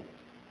thing.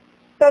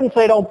 Doesn't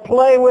say don't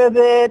play with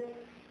it.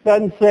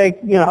 Doesn't say,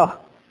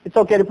 it's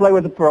okay to play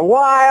with it for a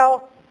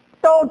while.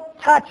 Don't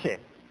touch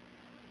it.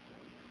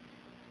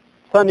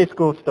 Sunday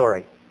school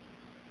story.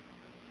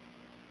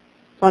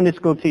 Sunday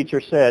school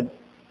teacher said,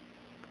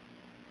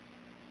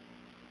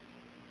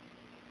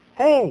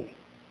 hey,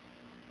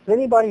 does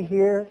anybody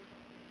here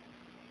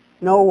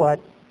know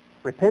what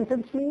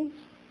repentance means?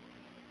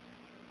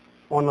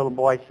 One little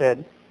boy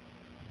said,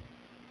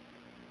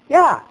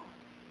 yeah,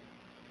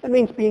 it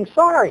means being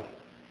sorry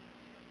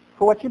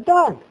for what you've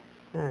done.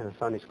 And the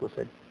Sunday school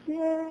said,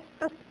 yeah.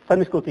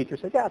 Sunday school teacher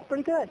said, yeah, it's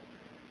pretty good.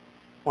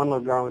 One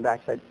little girl in the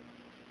back said,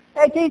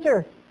 hey,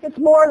 teacher, it's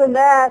more than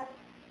that.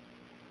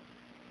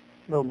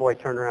 Little boy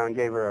turned around and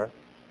gave her a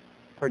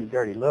pretty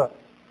dirty look.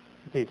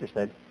 The teacher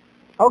said,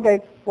 okay,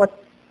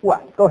 what?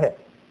 Go ahead.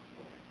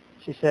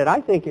 She said,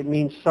 I think it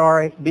means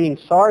being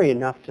sorry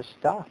enough to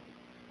stop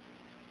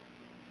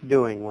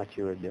doing what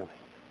you were doing.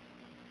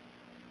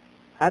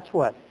 That's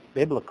what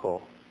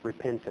biblical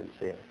repentance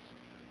is.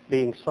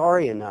 Being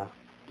sorry enough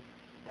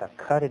to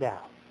cut it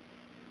out,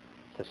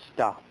 to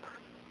stop.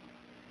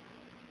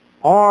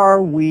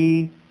 Are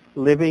we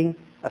living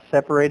a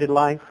separated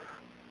life?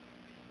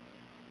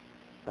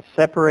 A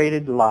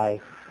separated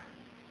life,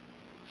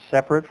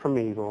 separate from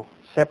evil,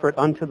 separate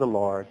unto the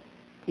Lord,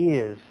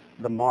 is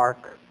the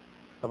mark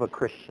of a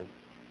Christian.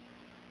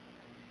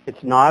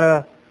 It's not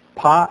a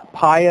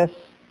pious,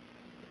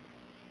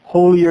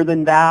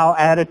 holier-than-thou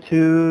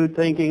attitude,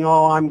 thinking,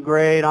 oh, I'm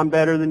great, I'm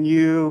better than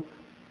you.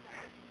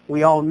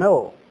 We all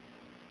know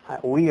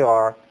we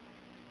are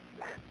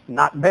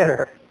not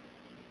better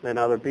than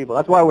other people.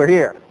 That's why we're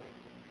here.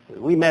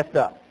 We messed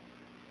up.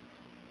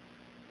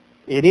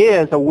 It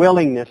is a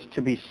willingness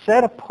to be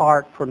set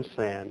apart from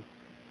sin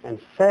and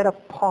set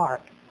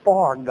apart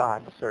for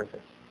God's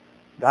service.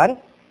 Got it?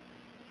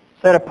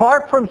 Set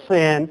apart from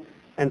sin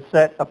and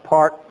set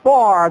apart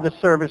for the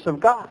service of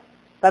God.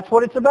 That's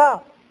what it's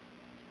about.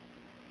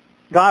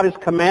 God has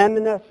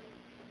commanded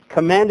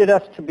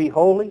us to be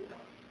holy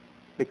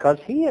because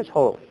he is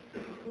holy.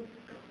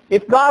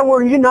 If God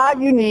were not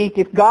unique,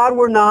 if God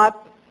were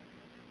not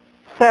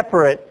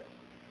separate,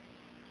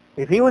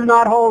 if he was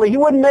not holy, he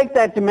wouldn't make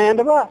that demand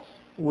of us.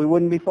 We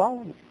wouldn't be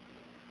following him.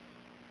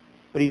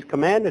 But he's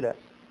commanded us.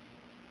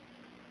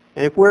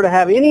 And if we're to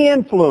have any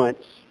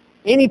influence,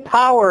 any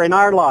power in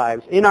our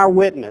lives, in our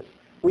witness,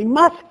 we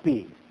must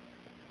be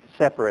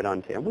separate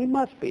unto him. We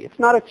must be. It's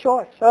not a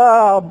choice.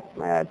 Oh,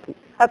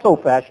 that's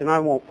old-fashioned. I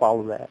won't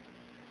follow that.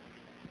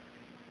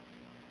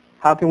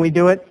 How can we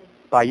do it?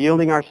 By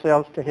yielding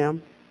ourselves to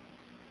him,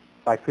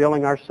 by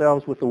filling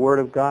ourselves with the Word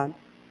of God,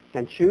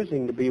 and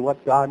choosing to be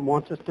what God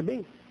wants us to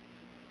be,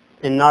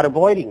 and not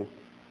avoiding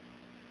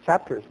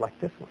chapters like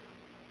this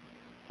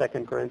one,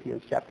 2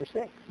 Corinthians chapter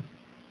 6.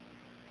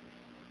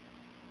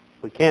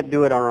 We can't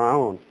do it on our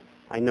own.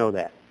 I know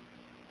that.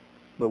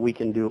 But we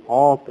can do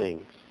all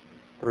things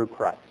through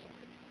Christ.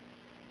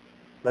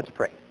 Let's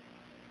pray.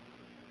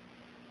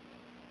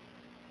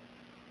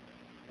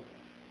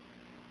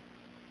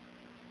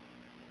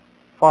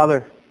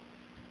 Father,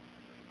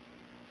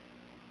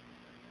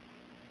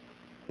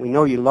 we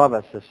know you love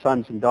us as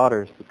sons and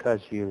daughters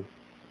because you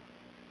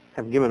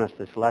have given us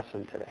this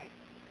lesson today.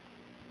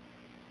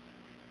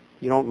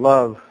 You don't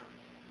love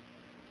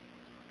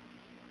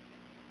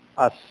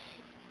us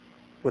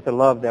with a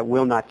love that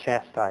will not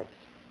chastise.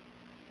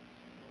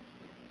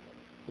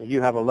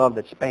 You have a love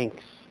that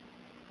spanks.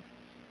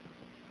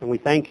 And we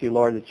thank you,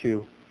 Lord, that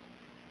you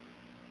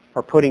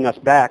or putting us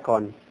back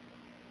on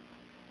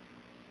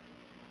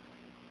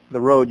the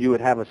road you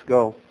would have us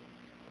go.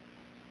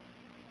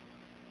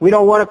 We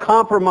don't want to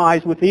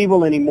compromise with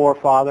evil anymore,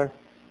 Father.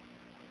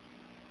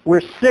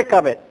 We're sick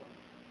of it.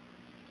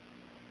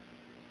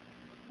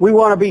 We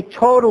want to be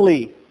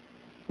totally,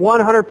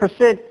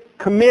 100%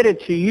 committed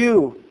to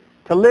you,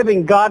 to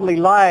living godly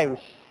lives,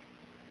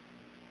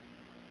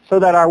 so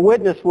that our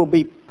witness will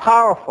be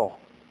powerful,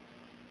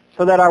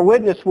 so that our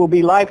witness will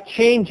be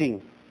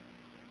life-changing.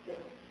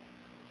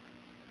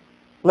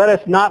 Let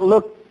us not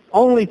look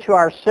only to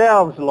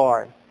ourselves,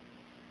 Lord.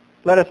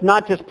 Let us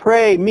not just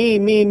pray, me,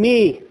 me,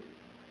 me.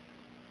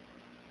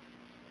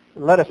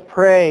 Let us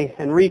pray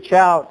and reach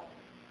out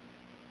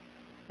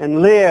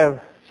and live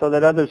so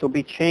that others will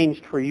be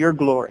changed for your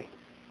glory.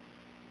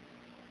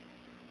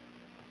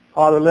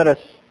 Father, let us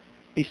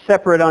be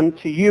separate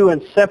unto you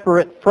and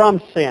separate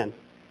from sin.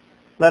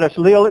 Let us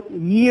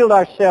yield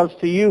ourselves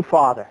to you,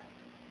 Father.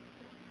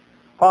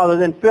 Father,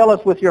 then fill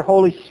us with your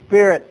Holy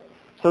Spirit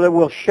so that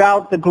we'll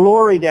shout the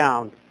glory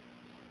down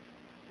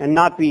and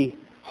not be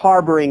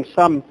harboring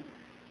some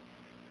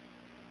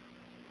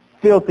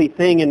filthy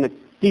thing in the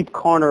deep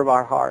corner of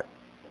our heart.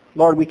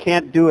 Lord, we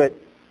can't do it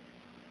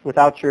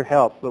without your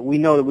help, but we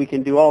know that we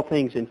can do all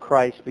things in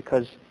Christ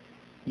because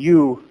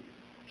you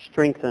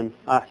strengthen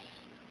us.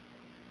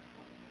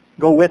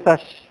 Go with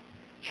us,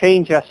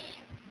 change us.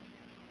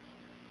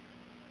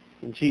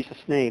 In Jesus'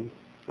 name,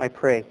 I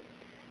pray.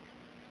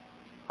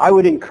 I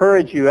would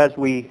encourage you as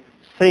we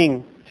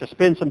sing to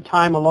spend some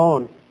time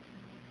alone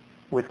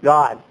with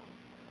God.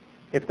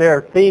 If there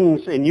are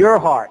things in your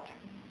heart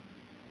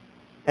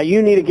that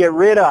you need to get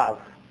rid of,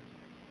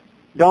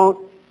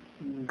 don't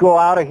go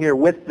out of here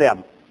with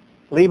them.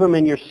 Leave them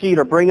in your seat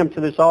or bring them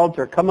to this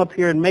altar. Come up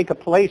here and make a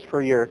place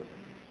for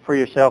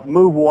yourself.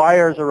 Move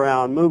wires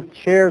around. Move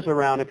chairs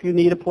around. If you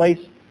need a place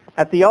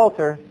at the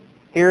altar,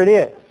 here it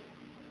is.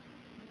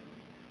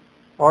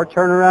 Or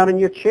turn around in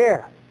your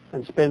chair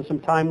and spend some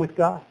time with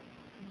God.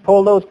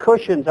 Pull those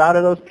cushions out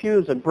of those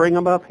pews and bring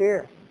them up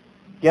here.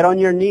 Get on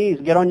your knees.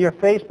 Get on your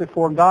face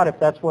before God if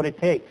that's what it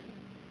takes.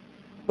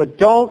 But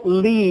don't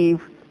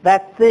leave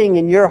that thing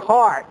in your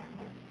heart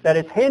that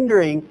is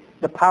hindering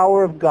the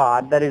power of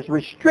God, that is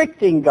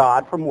restricting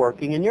God from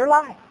working in your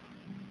life.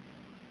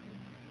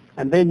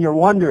 And then you're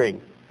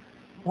wondering,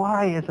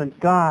 why isn't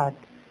God,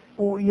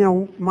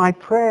 my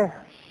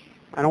prayers?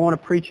 I don't want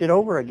to preach it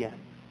over again.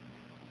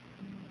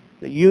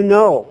 But you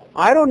know,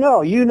 I don't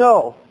know, you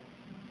know.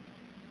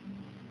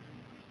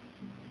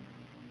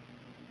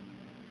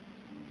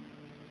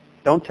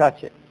 Don't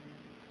touch it.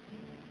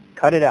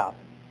 Cut it out.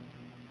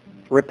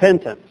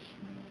 Repentance.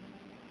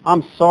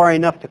 I'm sorry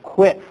enough to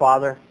quit,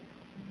 Father.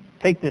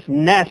 Take this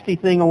nasty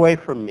thing away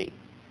from me.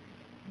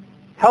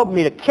 Help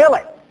me to kill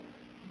it.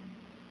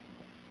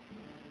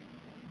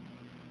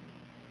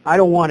 I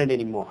don't want it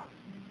anymore.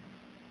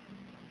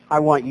 I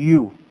want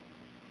you.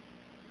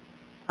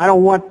 I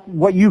don't want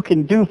what you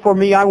can do for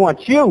me. I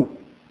want you.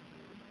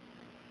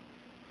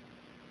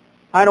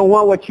 I don't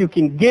want what you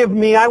can give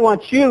me. I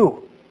want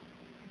you.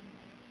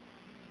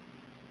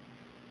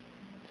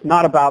 It's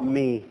not about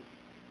me.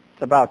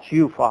 It's about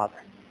you, Father.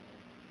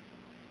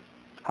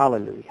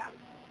 Hallelujah.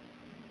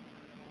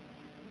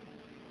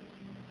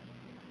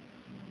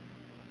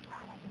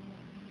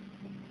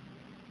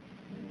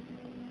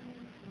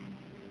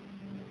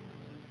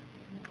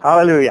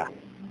 Hallelujah.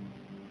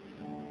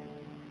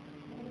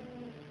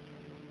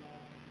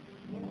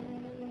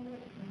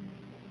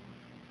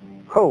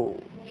 Oh,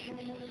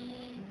 Jesus.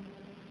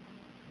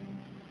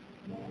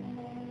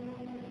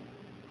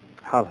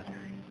 Hallelujah.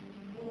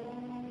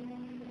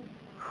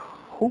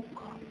 Oh,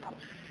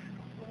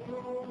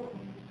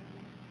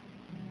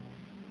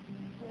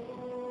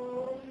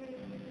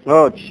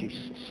 oh,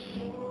 Jesus.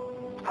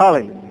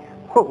 Hallelujah.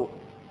 Oh.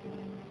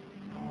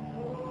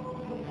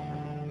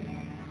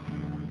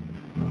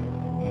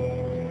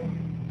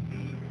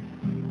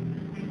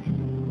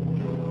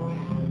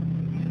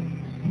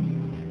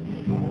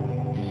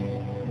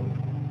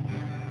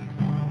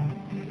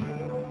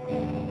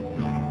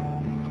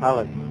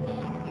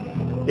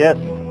 Hallelujah. Yes.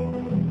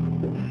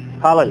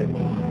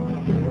 Hallelujah.